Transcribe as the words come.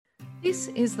This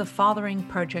is the Fathering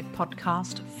Project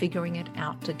podcast, Figuring It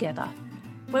Out Together,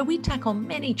 where we tackle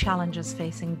many challenges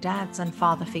facing dads and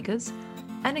father figures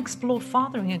and explore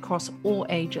fathering across all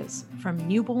ages, from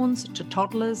newborns to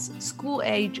toddlers, school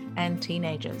age and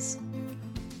teenagers.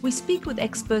 We speak with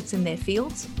experts in their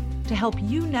fields to help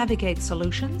you navigate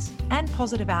solutions and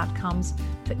positive outcomes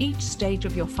for each stage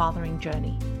of your fathering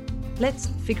journey. Let's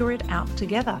figure it out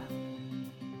together.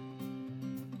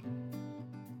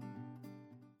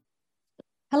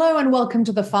 Hello and welcome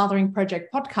to the Fathering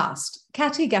Project podcast.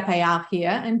 Kati Gapayar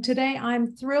here, and today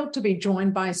I'm thrilled to be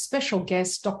joined by special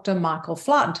guest, Dr. Michael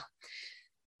Flood.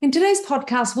 In today's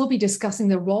podcast, we'll be discussing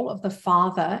the role of the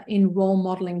father in role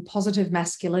modeling positive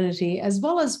masculinity, as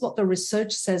well as what the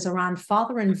research says around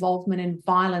father involvement in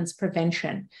violence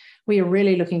prevention. We are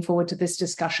really looking forward to this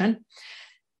discussion.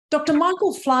 Dr.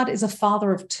 Michael Flood is a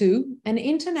father of two, an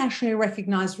internationally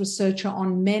recognized researcher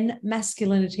on men,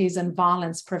 masculinities, and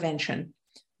violence prevention.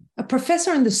 A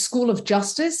professor in the School of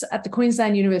Justice at the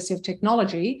Queensland University of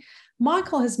Technology,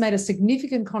 Michael has made a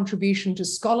significant contribution to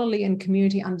scholarly and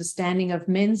community understanding of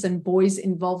men's and boys'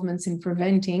 involvements in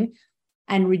preventing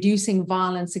and reducing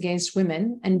violence against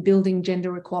women and building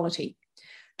gender equality.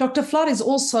 Dr. Flood is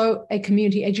also a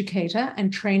community educator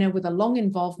and trainer with a long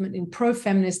involvement in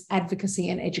pro-feminist advocacy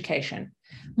and education.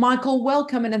 Michael,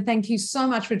 welcome and thank you so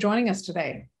much for joining us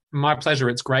today. My pleasure.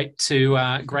 It's great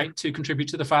to contribute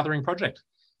to the Fathering Project.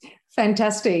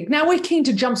 Fantastic. Now we're keen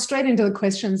to jump straight into the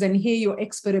questions and hear your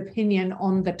expert opinion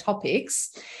on the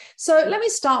topics. So let me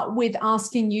start with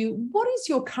asking you, what is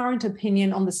your current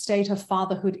opinion on the state of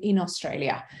fatherhood in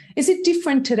Australia? Is it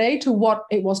different today to what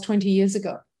it was 20 years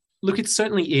ago? Look, it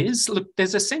certainly is. Look,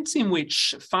 there's a sense in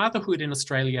which fatherhood in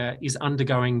Australia is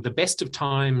undergoing the best of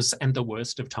times and the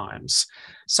worst of times.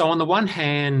 So on the one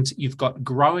hand, you've got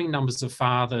growing numbers of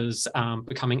fathers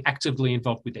becoming actively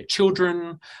involved with their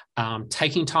children,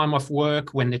 taking time off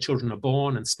work when their children are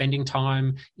born and spending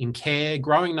time in care,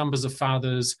 growing numbers of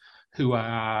fathers who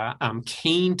are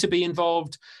keen to be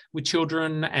involved with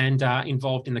children and are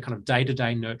involved in the kind of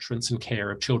day-to-day nurturance and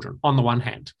care of children, on the one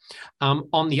hand.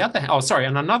 On the other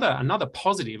hand, another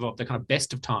positive of the kind of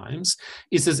best of times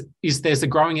is there's a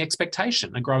growing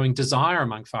expectation, a growing desire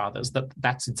among fathers that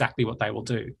that's exactly what they will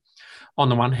do, on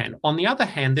the one hand. On the other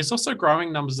hand, there's also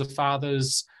growing numbers of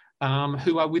fathers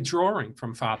who are withdrawing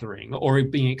from fathering or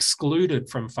being excluded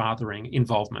from fathering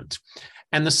involvement.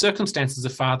 And the circumstances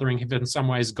of fathering have in some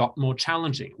ways got more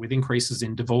challenging, with increases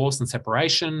in divorce and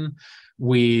separation,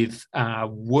 with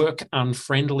family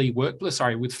unfriendly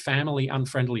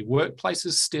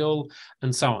workplaces still,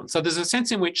 and so on. So there's a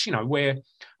sense in which, where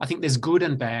I think there's good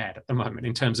and bad at the moment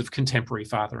in terms of contemporary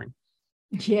fathering.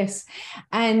 Yes.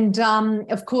 And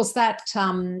of course, that,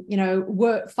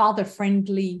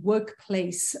 father-friendly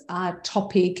workplace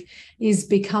topic is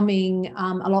becoming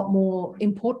a lot more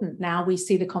important now. We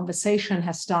see the conversation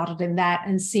has started in that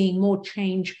and seeing more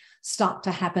change start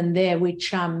to happen there,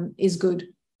 which is good.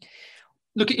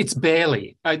 Look, it's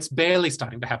barely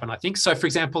starting to happen, I think. So, for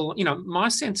example, my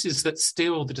sense is that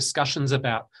still the discussions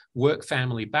about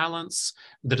work-family balance,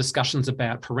 the discussions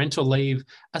about parental leave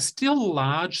are still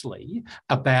largely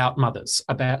about mothers,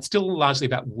 still largely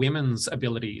about women's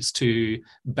abilities to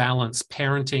balance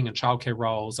parenting and childcare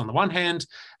roles on the one hand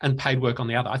and paid work on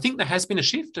the other. I think there has been a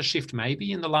shift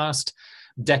maybe in the last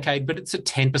decade, but it's a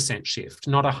 10% shift,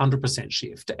 not a 100%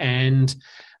 shift. And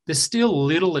there's still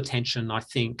little attention, I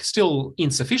think, still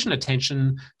insufficient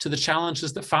attention to the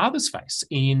challenges that fathers face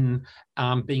in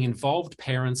being involved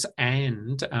parents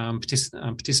and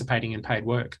participating in paid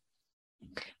work.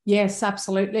 Yes,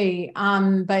 absolutely.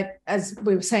 But as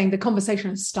we were saying, the conversation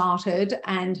has started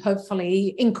and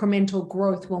hopefully incremental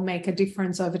growth will make a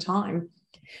difference over time.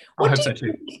 I hope so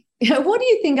too. What do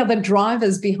you think are the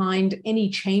drivers behind any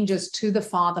changes to the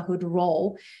fatherhood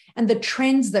role and the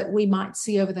trends that we might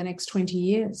see over the next 20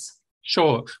 years?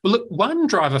 Sure. Well, look, one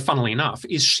driver, funnily enough,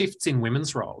 is shifts in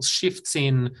women's roles, shifts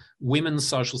in women's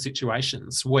social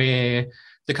situations where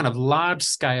the kind of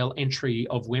large-scale entry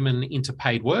of women into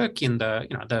paid work in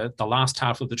the last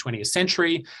half of the 20th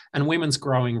century and women's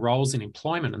growing roles in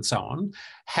employment and so on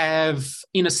have,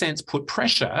 in a sense, put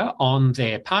pressure on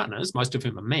their partners, most of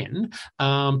whom are men,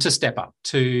 to step up,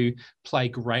 to play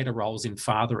greater roles in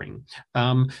fathering.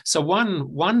 So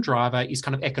one driver is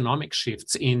kind of economic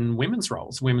shifts in women's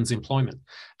roles, women's employment.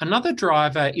 Another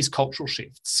driver is cultural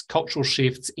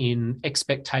shifts in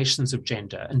expectations of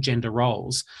gender and gender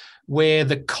roles, where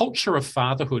the culture of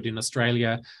fatherhood in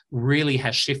Australia really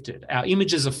has shifted. Our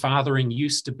images of fathering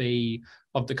used to be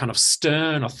of the kind of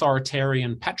stern,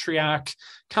 authoritarian patriarch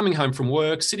coming home from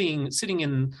work, sitting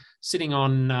in sitting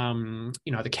on,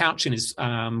 the couch in his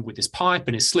with his pipe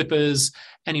and his slippers,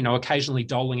 and occasionally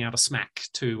doling out a smack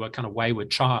to a kind of wayward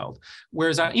child.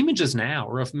 Whereas our images now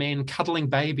are of men cuddling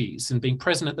babies and being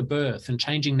present at the birth and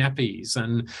changing nappies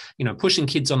and pushing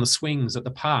kids on the swings at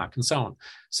the park and so on.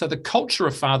 So the culture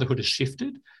of fatherhood has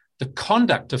shifted. The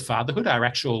conduct of fatherhood, our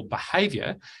actual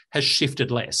behaviour, has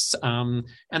shifted less. And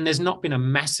there's not been a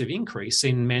massive increase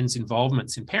in men's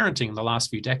involvements in parenting in the last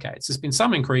few decades. There's been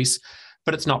some increase,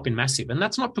 but it's not been massive. And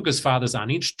that's not because fathers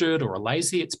aren't interested or are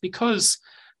lazy. It's because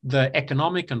the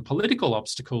economic and political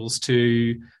obstacles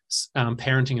to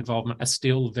parenting involvement are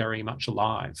still very much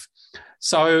alive.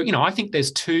 So, I think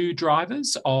there's two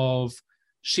drivers of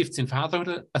shifts in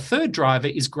fatherhood. A third driver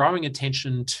is growing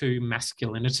attention to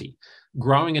masculinity,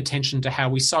 growing attention to how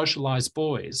we socialise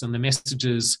boys and the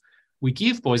messages we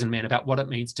give boys and men about what it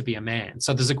means to be a man.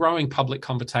 So there's a growing public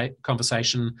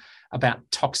conversation about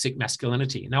toxic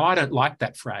masculinity. Now, I don't like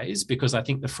that phrase because I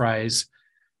think the phrase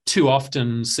too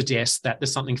often suggests that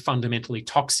there's something fundamentally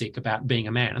toxic about being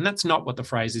a man. And that's not what the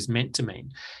phrase is meant to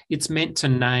mean. It's meant to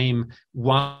name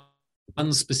one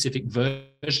specific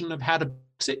version of how to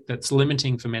toxic that's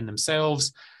limiting for men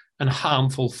themselves and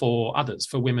harmful for others,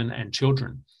 for women and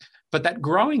children. But that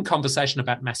growing conversation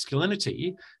about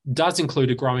masculinity does include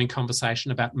a growing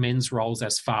conversation about men's roles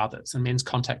as fathers and men's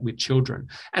contact with children,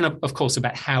 and of course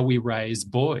about how we raise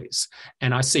boys.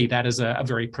 And I see that as a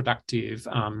very productive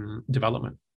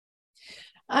development.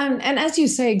 And as you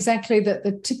say, exactly, that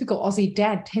the typical Aussie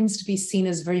dad tends to be seen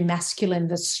as very masculine,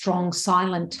 the strong,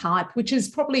 silent type, which is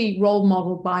probably role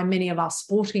modeled by many of our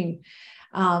sporting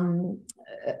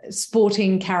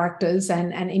characters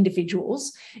and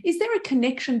individuals. Is there a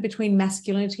connection between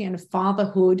masculinity and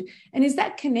fatherhood? And is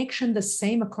that connection the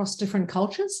same across different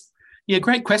cultures? Yeah,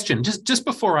 great question. Just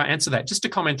before I answer that, just to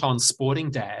comment on sporting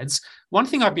dads, one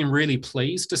thing I've been really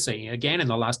pleased to see, again, in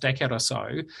the last decade or so,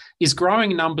 is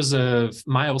growing numbers of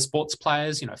male sports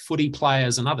players, footy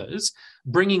players and others,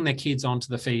 bringing their kids onto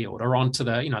the field or onto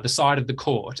the side of the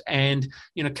court and,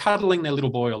 cuddling their little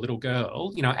boy or little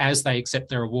girl, as they accept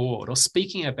their award, or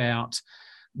speaking about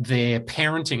their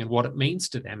parenting and what it means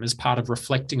to them as part of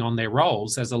reflecting on their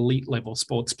roles as elite level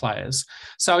sports players.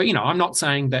 So, I'm not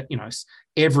saying that,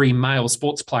 every male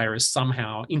sports player has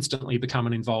somehow instantly become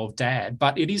an involved dad,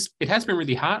 but it has been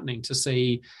really heartening to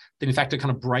see that, in fact, a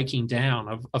kind of breaking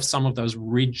down of some of those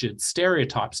rigid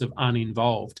stereotypes of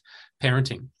uninvolved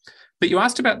parenting. But you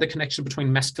asked about the connection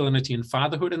between masculinity and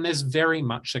fatherhood, and there's very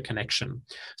much a connection.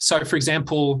 So, for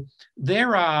example,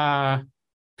 there are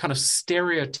kind of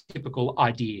stereotypical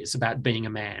ideas about being a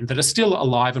man that are still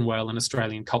alive and well in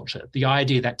Australian culture. The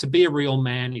idea that to be a real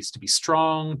man is to be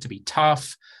strong, to be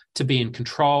tough, to be in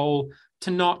control,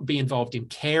 to not be involved in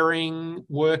caring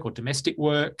work or domestic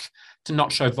work, to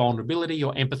not show vulnerability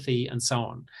or empathy, and so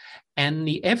on. And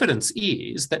the evidence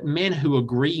is that men who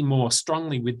agree more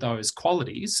strongly with those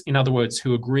qualities, in other words,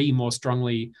 who agree more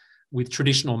strongly with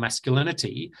traditional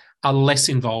masculinity, are less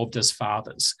involved as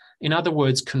fathers. In other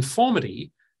words,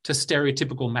 conformity to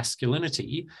stereotypical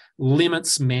masculinity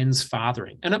limits men's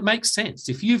fathering. And it makes sense.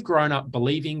 If you've grown up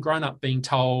being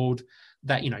told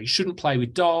that, you shouldn't play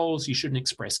with dolls, you shouldn't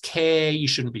express care, you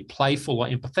shouldn't be playful or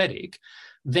empathetic,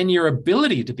 then your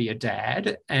ability to be a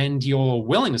dad and your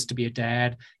willingness to be a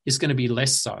dad is going to be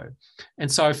less so.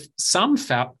 And so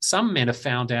some men have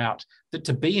found out that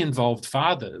to be involved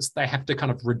fathers, they have to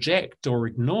kind of reject or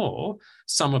ignore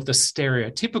some of the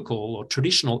stereotypical or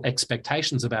traditional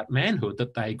expectations about manhood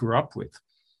that they grew up with.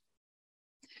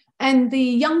 And the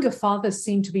younger fathers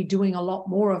seem to be doing a lot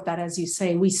more of that, as you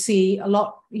say. We see a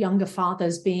lot younger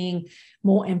fathers being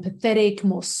more empathetic,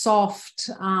 more soft,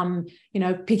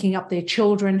 picking up their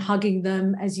children, hugging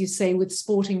them, as you say, with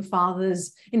sporting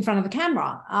fathers in front of the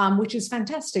camera, which is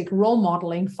fantastic role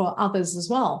modeling for others as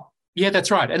well. Yeah,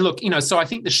 that's right. And look, so I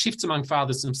think the shifts among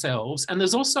fathers themselves, and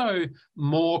there's also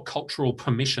more cultural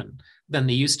permission than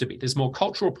there used to be. There's more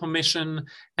cultural permission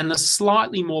and there's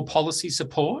slightly more policy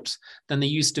support than there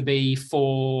used to be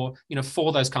for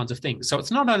those kinds of things. So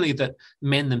it's not only that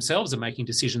men themselves are making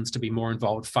decisions to be more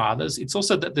involved fathers, it's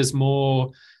also that there's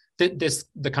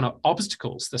the kind of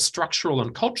obstacles, the structural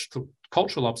and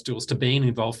cultural obstacles to being an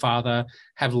involved father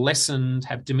have lessened,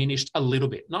 have diminished a little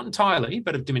bit. Not entirely,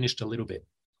 but have diminished a little bit.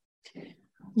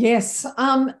 Yes.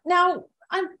 Now,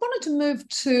 I wanted to move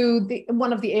to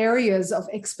one of the areas of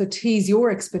expertise,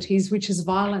 your expertise, which is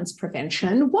violence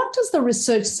prevention. What does the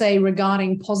research say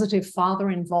regarding positive father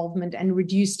involvement and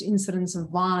reduced incidence of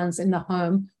violence in the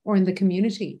home or in the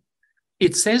community?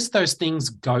 It says those things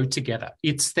go together.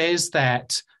 It says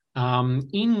that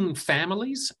in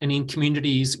families and in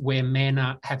communities where men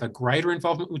have a greater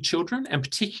involvement with children, and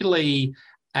particularly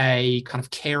a kind of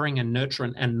caring and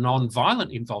nurturing and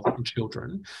non-violent involvement in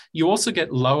children, you also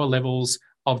get lower levels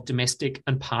of domestic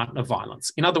and partner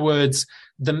violence. In other words,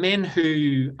 the men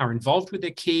who are involved with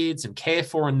their kids and care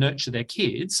for and nurture their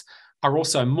kids are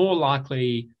also more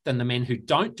likely than the men who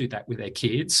don't do that with their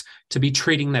kids to be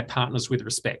treating their partners with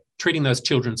respect, treating those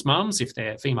children's mums, if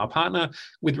they're a female partner,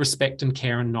 with respect and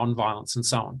care and non-violence and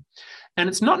so on. And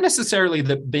it's not necessarily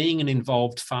that being an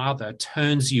involved father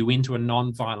turns you into a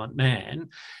non-violent man.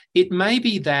 It may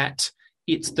be that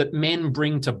it's that men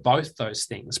bring to both those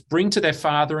things, bring to their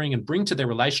fathering and bring to their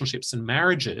relationships and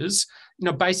marriages,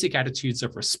 basic attitudes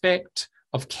of respect,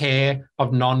 of care,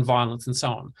 of non-violence and so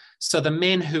on. So the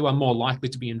men who are more likely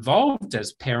to be involved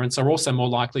as parents are also more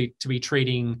likely to be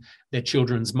treating their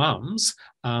children's mums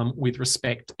with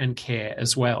respect and care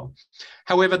as well.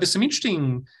 However, there's some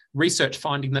interesting research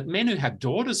finding that men who have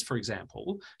daughters, for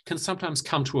example, can sometimes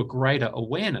come to a greater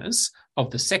awareness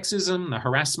of the sexism, the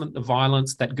harassment, the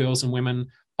violence that girls and women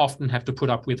often have to put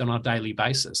up with on a daily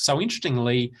basis. So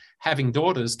interestingly, having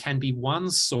daughters can be one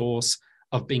source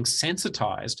of being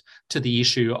sensitized to the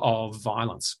issue of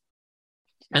violence.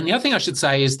 And the other thing I should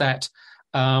say is that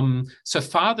so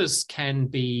fathers can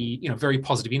be, very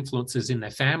positive influences in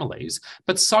their families,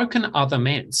 but so can other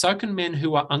men. So can men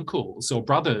who are uncles or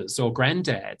brothers or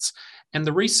granddads. And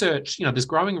the research, there's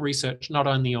growing research not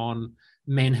only on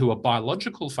men who are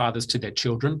biological fathers to their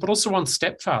children, but also on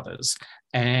stepfathers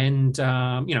and,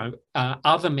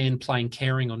 other men playing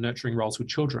caring or nurturing roles with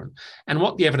children. And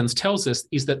what the evidence tells us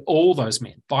is that all those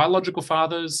men, biological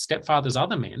fathers, stepfathers,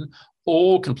 other men,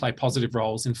 all can play positive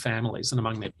roles in families and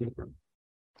among their children.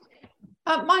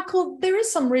 Michael, there is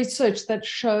some research that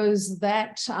shows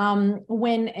that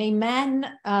when a man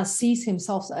sees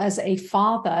himself as a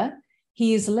father,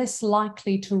 he is less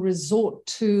likely to resort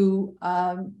to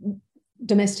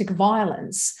domestic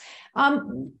violence.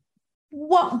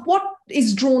 What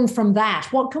is drawn from that?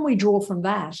 What can we draw from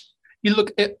that?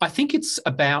 I think it's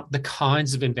about the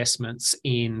kinds of investments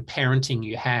in parenting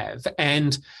you have.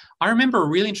 And I remember a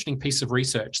really interesting piece of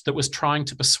research that was trying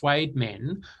to persuade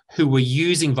men who were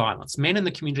using violence, men in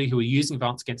the community who were using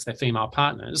violence against their female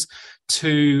partners,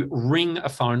 to ring a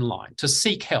phone line, to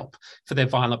seek help for their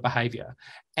violent behaviour.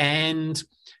 And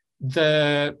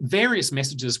the various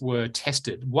messages were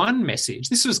tested. One message,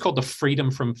 this was called the Freedom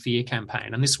from Fear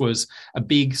campaign, and this was a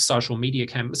big social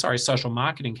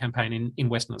marketing campaign in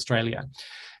Western Australia.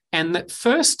 And that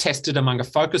first tested among a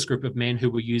focus group of men who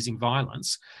were using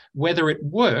violence, whether it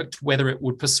worked, whether it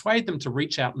would persuade them to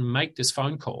reach out and make this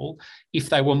phone call if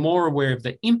they were more aware of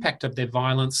the impact of their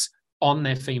violence on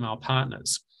their female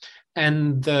partners.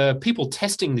 And the people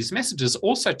testing these messages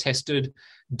also tested,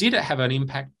 did it have an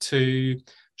impact to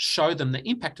show them the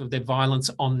impact of their violence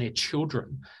on their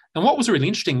children? And what was really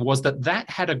interesting was that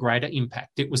had a greater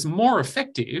impact. It was more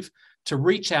effective to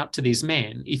reach out to these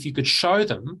men if you could show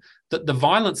them that the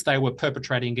violence they were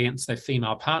perpetrating against their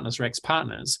female partners or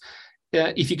ex-partners,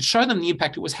 if you could show them the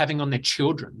impact it was having on their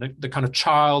children, the kind of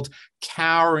child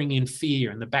cowering in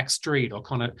fear in the back street or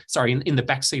in the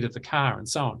back seat of the car and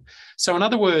so on. So in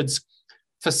other words,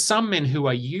 for some men who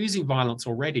are using violence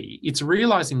already, it's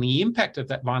realizing the impact of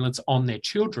that violence on their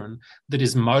children that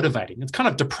is motivating. It's kind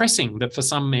of depressing that for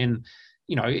some men,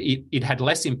 it had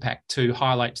less impact to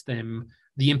highlight to them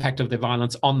the impact of their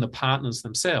violence on the partners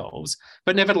themselves.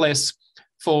 But nevertheless,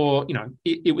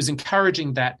 it was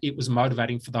encouraging that it was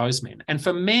motivating for those men. And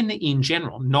for men in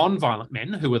general, non-violent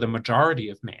men, who are the majority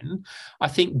of men, I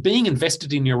think being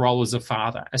invested in your role as a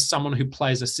father, as someone who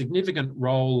plays a significant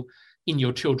role in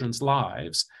your children's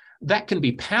lives, that can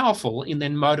be powerful in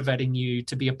then motivating you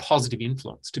to be a positive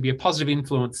influence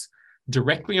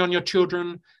directly on your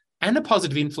children, and a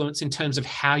positive influence in terms of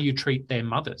how you treat their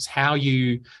mothers, how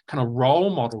you kind of role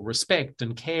model respect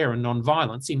and care and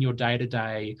non-violence in your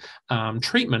day-to-day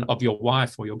treatment of your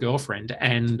wife or your girlfriend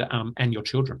and your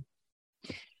children.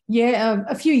 Yeah,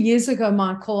 a few years ago,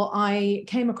 Michael, I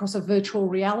came across a virtual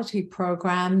reality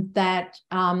program that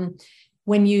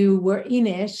when you were in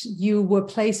it, you were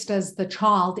placed as the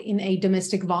child in a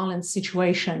domestic violence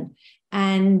situation.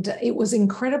 And it was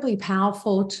incredibly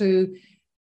powerful to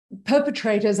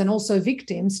perpetrators and also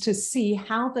victims to see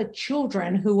how the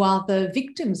children who are the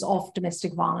victims of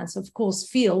domestic violence, of course,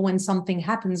 feel when something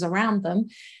happens around them.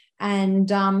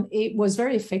 And it was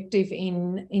very effective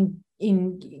in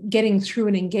getting through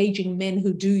and engaging men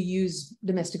who do use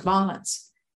domestic violence.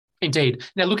 Indeed.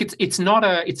 Now, look, it's not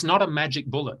a magic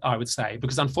bullet, I would say,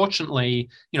 because unfortunately,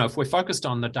 if we're focused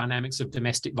on the dynamics of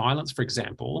domestic violence, for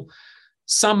example,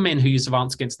 Some men who use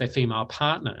violence against their female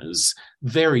partners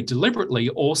very deliberately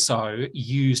also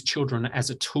use children as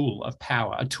a tool of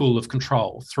power, a tool of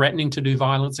control, threatening to do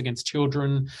violence against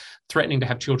children, threatening to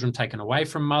have children taken away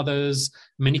from mothers,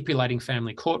 manipulating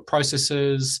family court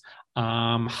processes,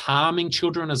 harming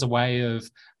children as a way of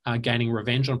gaining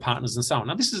revenge on partners and so on.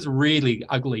 Now, this is really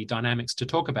ugly dynamics to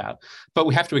talk about, but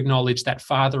we have to acknowledge that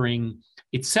fathering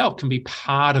itself can be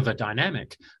part of a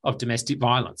dynamic of domestic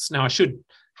violence. Now, I should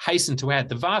hasten to add,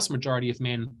 the vast majority of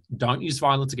men don't use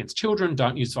violence against children,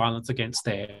 don't use violence against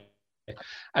their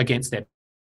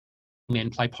men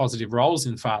play positive roles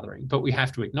in fathering, but we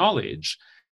have to acknowledge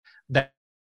that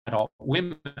adult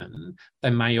women, they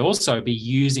may also be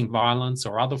using violence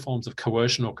or other forms of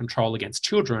coercion or control against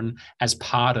children as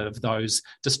part of those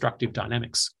destructive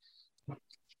dynamics.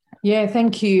 Yeah,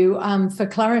 thank you for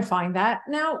clarifying that.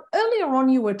 Now, earlier on,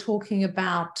 you were talking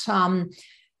about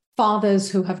fathers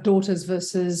who have daughters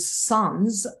versus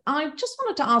sons. I just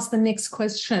wanted to ask the next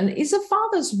question. Is a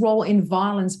father's role in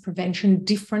violence prevention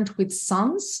different with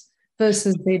sons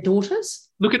versus their daughters?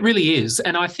 Look, it really is.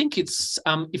 And I think it's,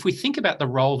 if we think about the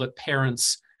role that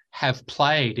parents have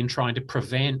played in trying to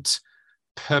prevent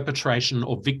perpetration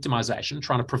or victimization,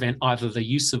 trying to prevent either the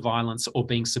use of violence or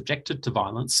being subjected to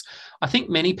violence, I think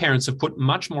many parents have put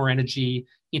much more energy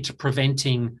into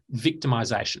preventing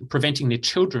victimization, preventing their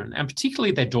children, and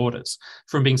particularly their daughters,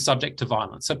 from being subject to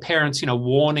violence. So parents,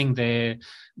 warning their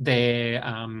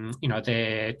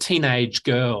teenage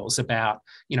girls about,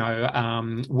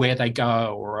 where they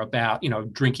go, or about,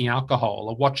 drinking alcohol,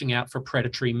 or watching out for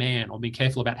predatory men, or being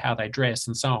careful about how they dress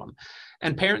and so on.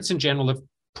 And parents in general have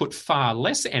put far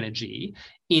less energy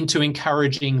into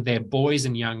encouraging their boys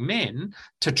and young men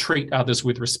to treat others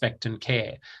with respect and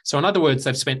care. So in other words,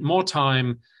 they've spent more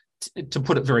time, to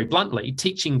put it very bluntly,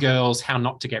 teaching girls how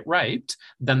not to get raped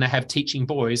than they have teaching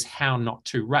boys how not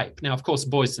to rape. Now, of course,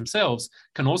 boys themselves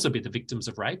can also be the victims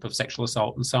of rape, of sexual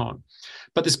assault and so on.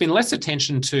 But there's been less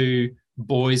attention to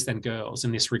boys than girls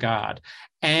in this regard.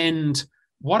 And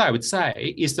what I would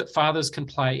say is that fathers can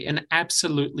play an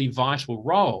absolutely vital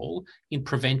role in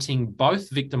preventing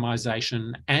both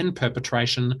victimization and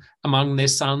perpetration among their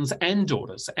sons and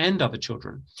daughters and other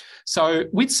children. So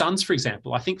with sons, for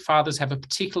example, I think fathers have a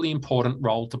particularly important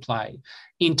role to play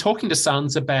in talking to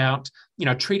sons about,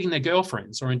 treating their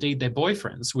girlfriends or indeed their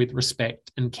boyfriends with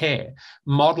respect and care,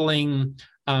 modeling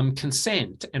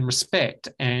consent and respect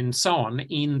and so on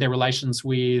in their relations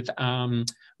with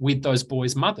those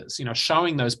boys' mothers,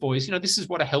 showing those boys, this is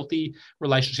what a healthy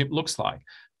relationship looks like.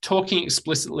 Talking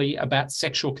explicitly about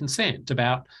sexual consent,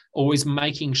 about always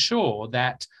making sure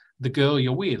that the girl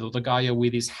you're with or the guy you're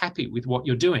with is happy with what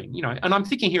you're doing, And I'm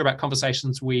thinking here about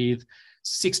conversations with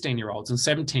 16-year-olds and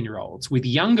 17-year-olds. With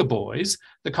younger boys,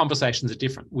 the conversations are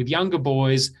different. With younger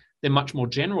boys, they're much more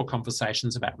general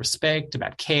conversations about respect,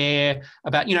 about care,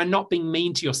 about, not being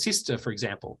mean to your sister, for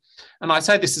example. And I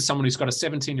say this as someone who's got a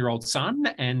 17-year-old son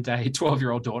and a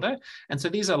 12-year-old daughter. And so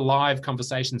these are live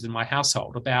conversations in my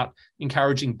household about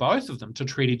encouraging both of them to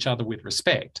treat each other with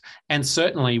respect. And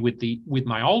certainly with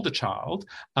my older child,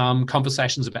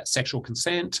 conversations about sexual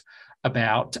consent,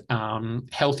 about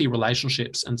healthy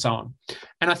relationships and so on.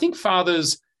 And I think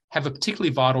fathers have a particularly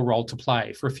vital role to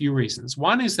play for a few reasons.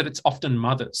 One is that it's often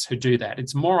mothers who do that.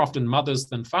 It's more often mothers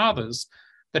than fathers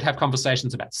that have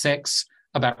conversations about sex,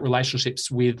 about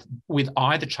relationships with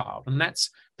either child. And that's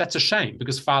a shame,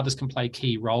 because fathers can play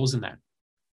key roles in that.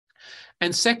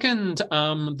 And second,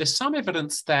 there's some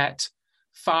evidence that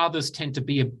fathers tend to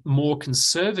be more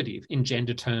conservative in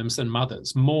gender terms than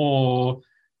mothers, more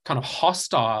kind of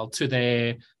hostile to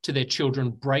their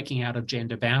children breaking out of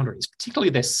gender boundaries,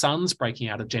 particularly their sons breaking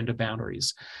out of gender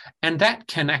boundaries. And that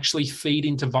can actually feed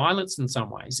into violence in some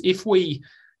ways. If we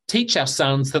teach our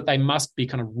sons that they must be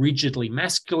kind of rigidly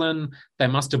masculine, they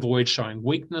must avoid showing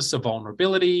weakness or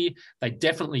vulnerability, they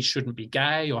definitely shouldn't be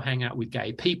gay or hang out with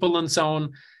gay people and so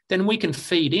on, then we can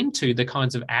feed into the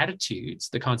kinds of attitudes,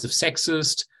 the kinds of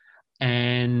sexist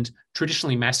and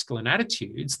traditionally masculine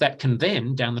attitudes that can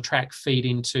then, down the track, feed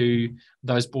into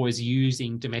those boys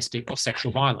using domestic or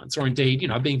sexual violence, or indeed,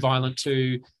 being violent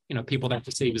to, people they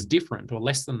perceive as different or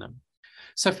less than them.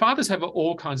 So fathers have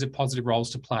all kinds of positive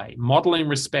roles to play, modeling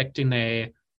respect in their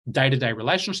day-to-day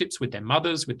relationships with their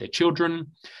mothers, with their children,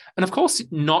 and of course,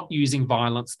 not using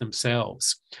violence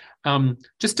themselves.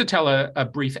 Just to tell a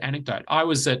brief anecdote, I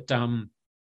was in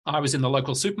the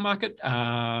local supermarket,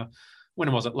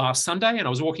 when was it, last Sunday, and I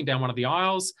was walking down one of the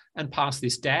aisles and past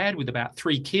this dad with about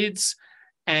 3 kids,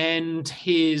 And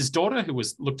his daughter, who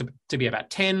was looked to be about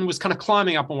 10, was kind of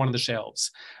climbing up on one of the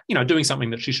shelves, doing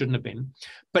something that she shouldn't have been.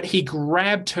 But he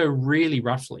grabbed her really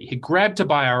roughly. He grabbed her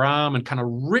by her arm and kind of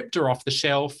ripped her off the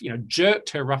shelf, jerked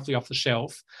her roughly off the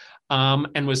shelf,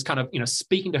 and was kind of,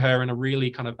 speaking to her in a really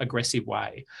kind of aggressive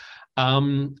way.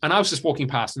 And I was just walking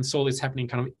past and saw this happening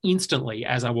kind of instantly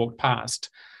as I walked past.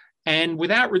 And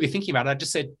without really thinking about it, I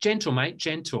just said, "Gentle, mate,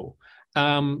 gentle."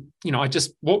 I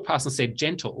just walked past and said,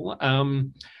 "Gentle,"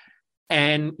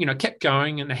 and kept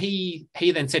going. And he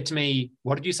then said to me,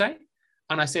 "What did you say?"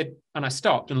 And I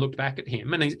stopped and looked back at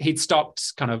him, and he'd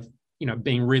stopped kind of,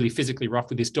 being really physically rough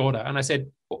with his daughter. And I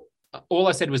said, "All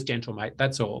I said was gentle, mate.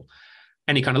 That's all."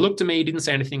 And he kind of looked at me, didn't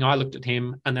say anything. I looked at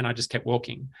him, and then I just kept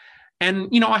walking. And,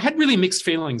 I had really mixed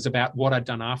feelings about what I'd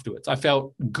done afterwards. I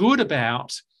felt good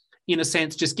about, in a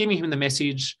sense, just giving him the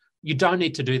message, you don't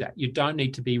need to do that. You don't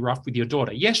need to be rough with your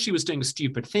daughter. Yes, she was doing a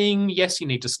stupid thing. Yes, you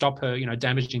need to stop her,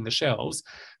 damaging the shelves,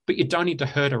 but you don't need to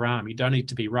hurt her arm. You don't need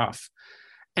to be rough.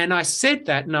 And I said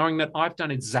that knowing that I've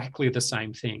done exactly the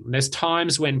same thing. There's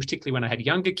times when, particularly when I had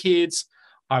younger kids,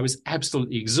 I was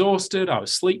absolutely exhausted. I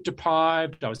was sleep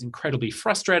deprived. I was incredibly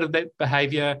frustrated with that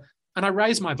behavior. And I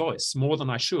raised my voice more than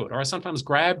I should. Or I sometimes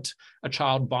grabbed a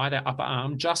child by their upper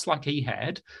arm, just like he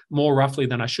had, more roughly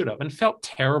than I should have, and felt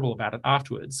terrible about it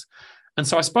afterwards. And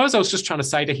so I suppose I was just trying to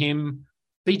say to him,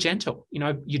 be gentle.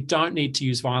 You don't need to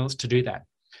use violence to do that.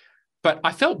 But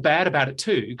I felt bad about it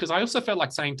too, because I also felt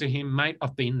like saying to him, mate,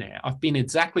 I've been there. I've been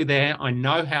exactly there. I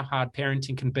know how hard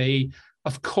parenting can be.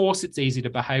 Of course, it's easy to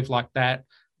behave like that.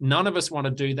 None of us want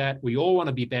to do that. We all want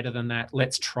to be better than that.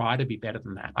 Let's try to be better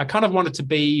than that. I kind of wanted to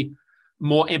be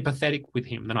more empathetic with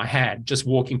him than I had just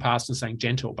walking past and saying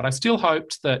gentle, but I still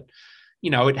hoped that,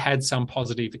 it had some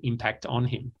positive impact on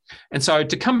him. And so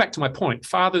to come back to my point,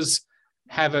 fathers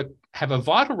have a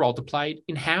vital role to play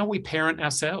in how we parent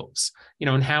ourselves,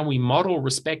 and how we model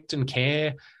respect and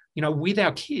care, with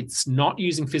our kids, not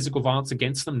using physical violence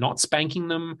against them, not spanking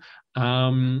them,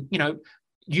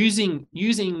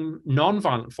 using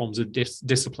non-violent forms of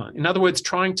discipline. In other words,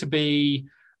 trying to be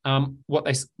what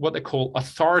they call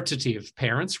authoritative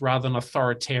parents rather than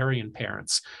authoritarian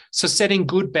parents. So setting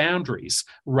good boundaries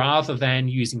rather than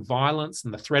using violence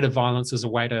and the threat of violence as a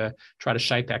way to try to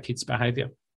shape our kids' behaviour.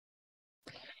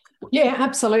 Yeah,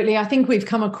 absolutely. I think we've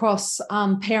come across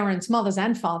parents, mothers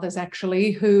and fathers actually,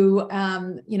 who,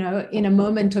 in a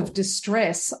moment of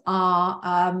distress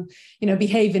are,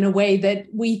 behave in a way that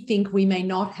we think we may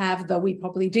not have, though we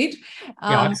probably did.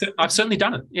 Yeah, I've certainly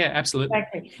done it. Yeah, absolutely.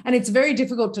 Exactly. And it's very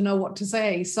difficult to know what to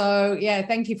say. So, yeah,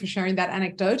 thank you for sharing that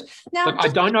anecdote. Now, look, I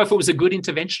don't know if it was a good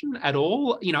intervention at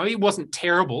all. It wasn't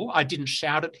terrible. I didn't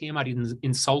shout at him. I didn't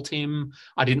insult him.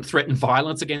 I didn't threaten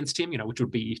violence against him, which would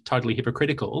be totally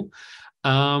hypocritical.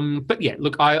 But yeah,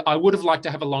 look, I would have liked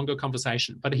to have a longer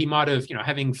conversation, but he might have,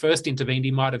 having first intervened,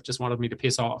 he might have just wanted me to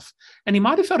piss off. And he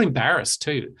might have felt embarrassed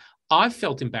too. I've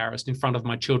felt embarrassed in front of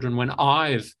my children when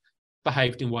I've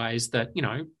behaved in ways that,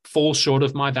 fall short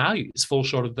of my values, fall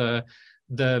short of the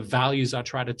values I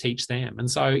try to teach them. And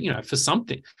so, for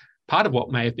something, part of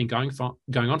what may have been going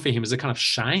on for him is a kind of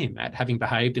shame at having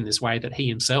behaved in this way that he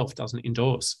himself doesn't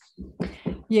endorse.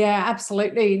 Yeah,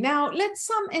 absolutely. Now, let's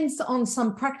end on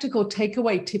some practical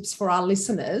takeaway tips for our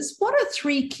listeners. What are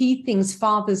 3 key things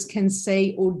fathers can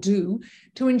say or do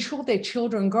to ensure their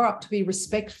children grow up to be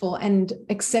respectful and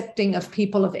accepting of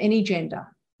people of any gender?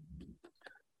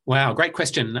 Wow, great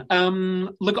question.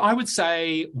 Look, I would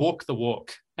say walk the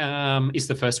walk is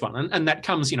the first one. And that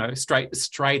comes,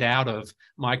 straight out of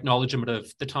my acknowledgement of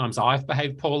the times I've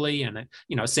behaved poorly and,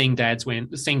 seeing times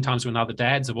when other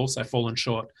dads have also fallen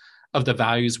short of the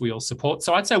values we all support.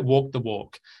 So I'd say walk the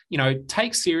walk,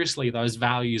 take seriously those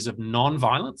values of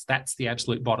non-violence. That's the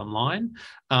absolute bottom line.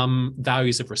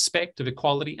 Values of respect, of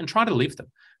equality, and try to live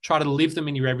them. Try to live them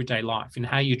in your everyday life, in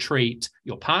how you treat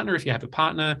your partner, if you have a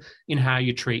partner, in how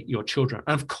you treat your children.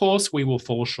 And of course, we will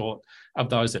fall short of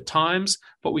those at times,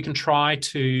 but we can try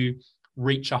to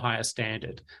reach a higher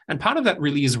standard. And part of that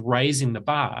really is raising the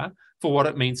bar for what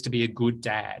it means to be a good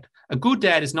dad. A good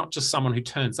dad is not just someone who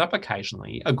turns up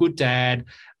occasionally. A good dad,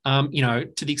 to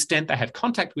the extent they have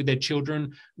contact with their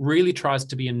children, really tries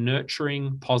to be a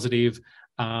nurturing, positive,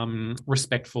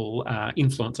 respectful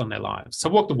influence on their lives. So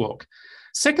walk the walk.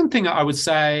 Second thing I would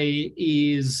say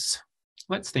is,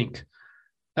 let's think,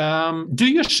 do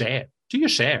your share. Do your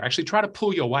share. Actually try to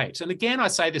pull your weight. And again, I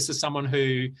say this as someone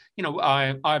who,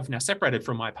 I've now separated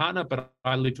from my partner, but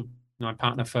I lived with my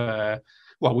partner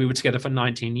we were together for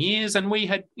 19 years, and we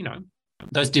had,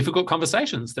 those difficult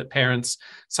conversations that parents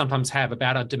sometimes have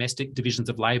about our domestic divisions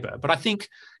of labour. But I think,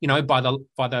 by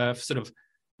the sort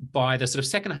of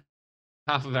second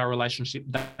half of our relationship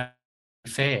that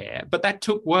fair, but that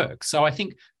took work. So I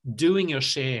think doing your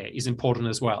share is important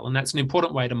as well. And that's an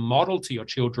important way to model to your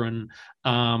children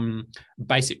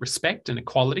basic respect and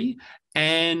equality.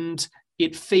 And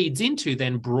it feeds into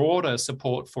then broader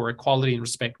support for equality and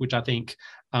respect, which I think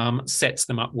sets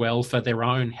them up well for their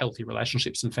own healthy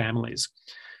relationships and families.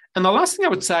 And the last thing I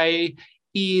would say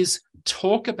is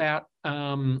talk about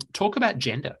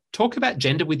gender. Talk about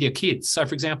gender with your kids. So,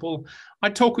 for example, I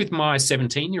talk with my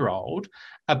 17-year-old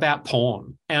about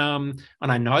porn. And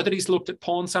I know that he's looked at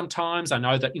porn sometimes. I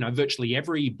know that, virtually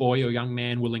every boy or young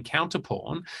man will encounter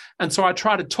porn. And so I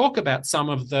try to talk about some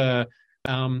of the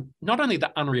not only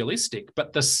the unrealistic,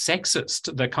 but the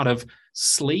sexist, the kind of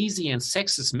sleazy and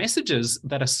sexist messages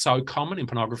that are so common in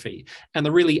pornography, and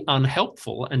the really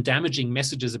unhelpful and damaging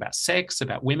messages about sex,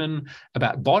 about women,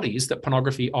 about bodies that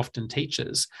pornography often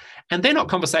teaches. And they're not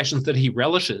conversations that he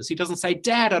relishes. He doesn't say,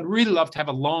 "Dad, I'd really love to have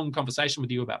a long conversation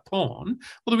with you about porn."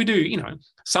 Although we do,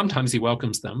 sometimes he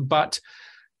welcomes them, but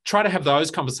try to have those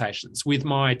conversations. With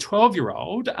my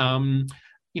 12-year-old,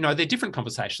 they're different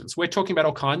conversations. We're talking about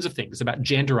all kinds of things, about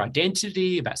gender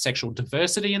identity, about sexual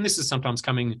diversity, and this is sometimes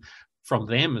coming from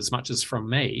them as much as from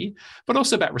me, but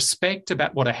also about respect,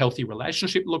 about what a healthy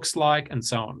relationship looks like, and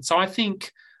so on. So I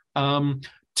think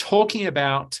talking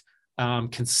about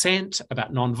consent,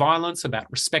 about nonviolence, about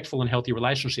respectful and healthy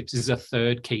relationships is a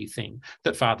third key thing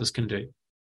that fathers can do.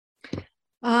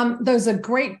 Those are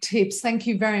great tips. Thank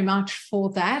you very much for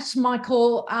that.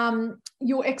 Michael,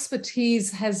 your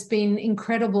expertise has been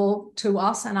incredible to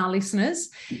us and our listeners.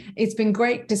 It's been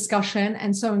great discussion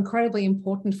and so incredibly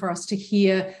important for us to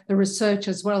hear the research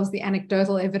as well as the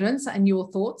anecdotal evidence and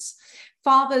your thoughts.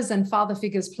 Fathers and father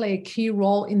figures play a key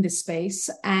role in this space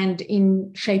and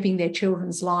in shaping their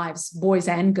children's lives, boys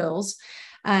and girls.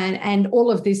 And all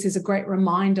of this is a great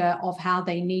reminder of how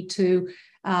they need to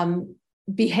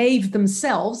behave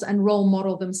themselves and role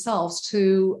model themselves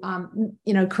to,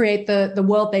 create the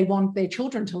world they want their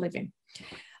children to live in.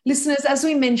 Listeners, as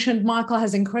we mentioned, Michael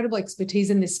has incredible expertise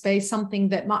in this space. Something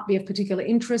that might be of particular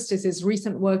interest is his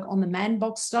recent work on the Man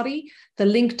Box study. The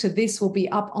link to this will be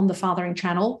up on the Fathering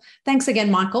channel. Thanks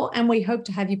again, Michael, and we hope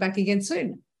to have you back again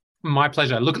soon. My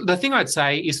pleasure. Look, the thing I'd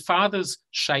say is fathers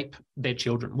shape their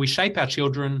children. We shape our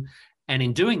children, and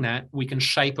in doing that, we can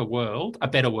shape a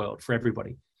better world for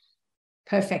everybody.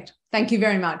 Perfect. Thank you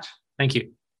very much. Thank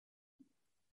you.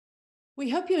 We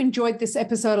hope you enjoyed this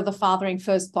episode of the Fathering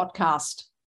First podcast.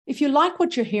 If you like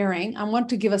what you're hearing and want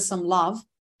to give us some love,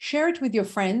 share it with your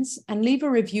friends and leave a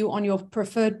review on your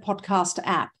preferred podcast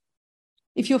app.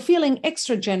 If you're feeling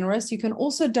extra generous, you can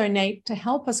also donate to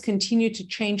help us continue to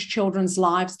change children's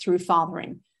lives through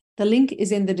fathering. The link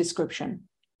is in the description.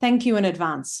 Thank you in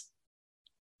advance.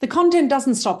 The content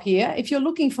doesn't stop here. If you're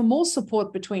looking for more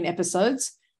support between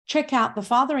episodes, check out the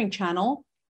Fathering channel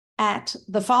at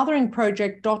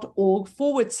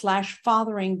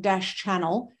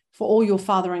thefatheringproject.org/fathering-channel for all your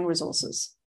fathering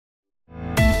resources.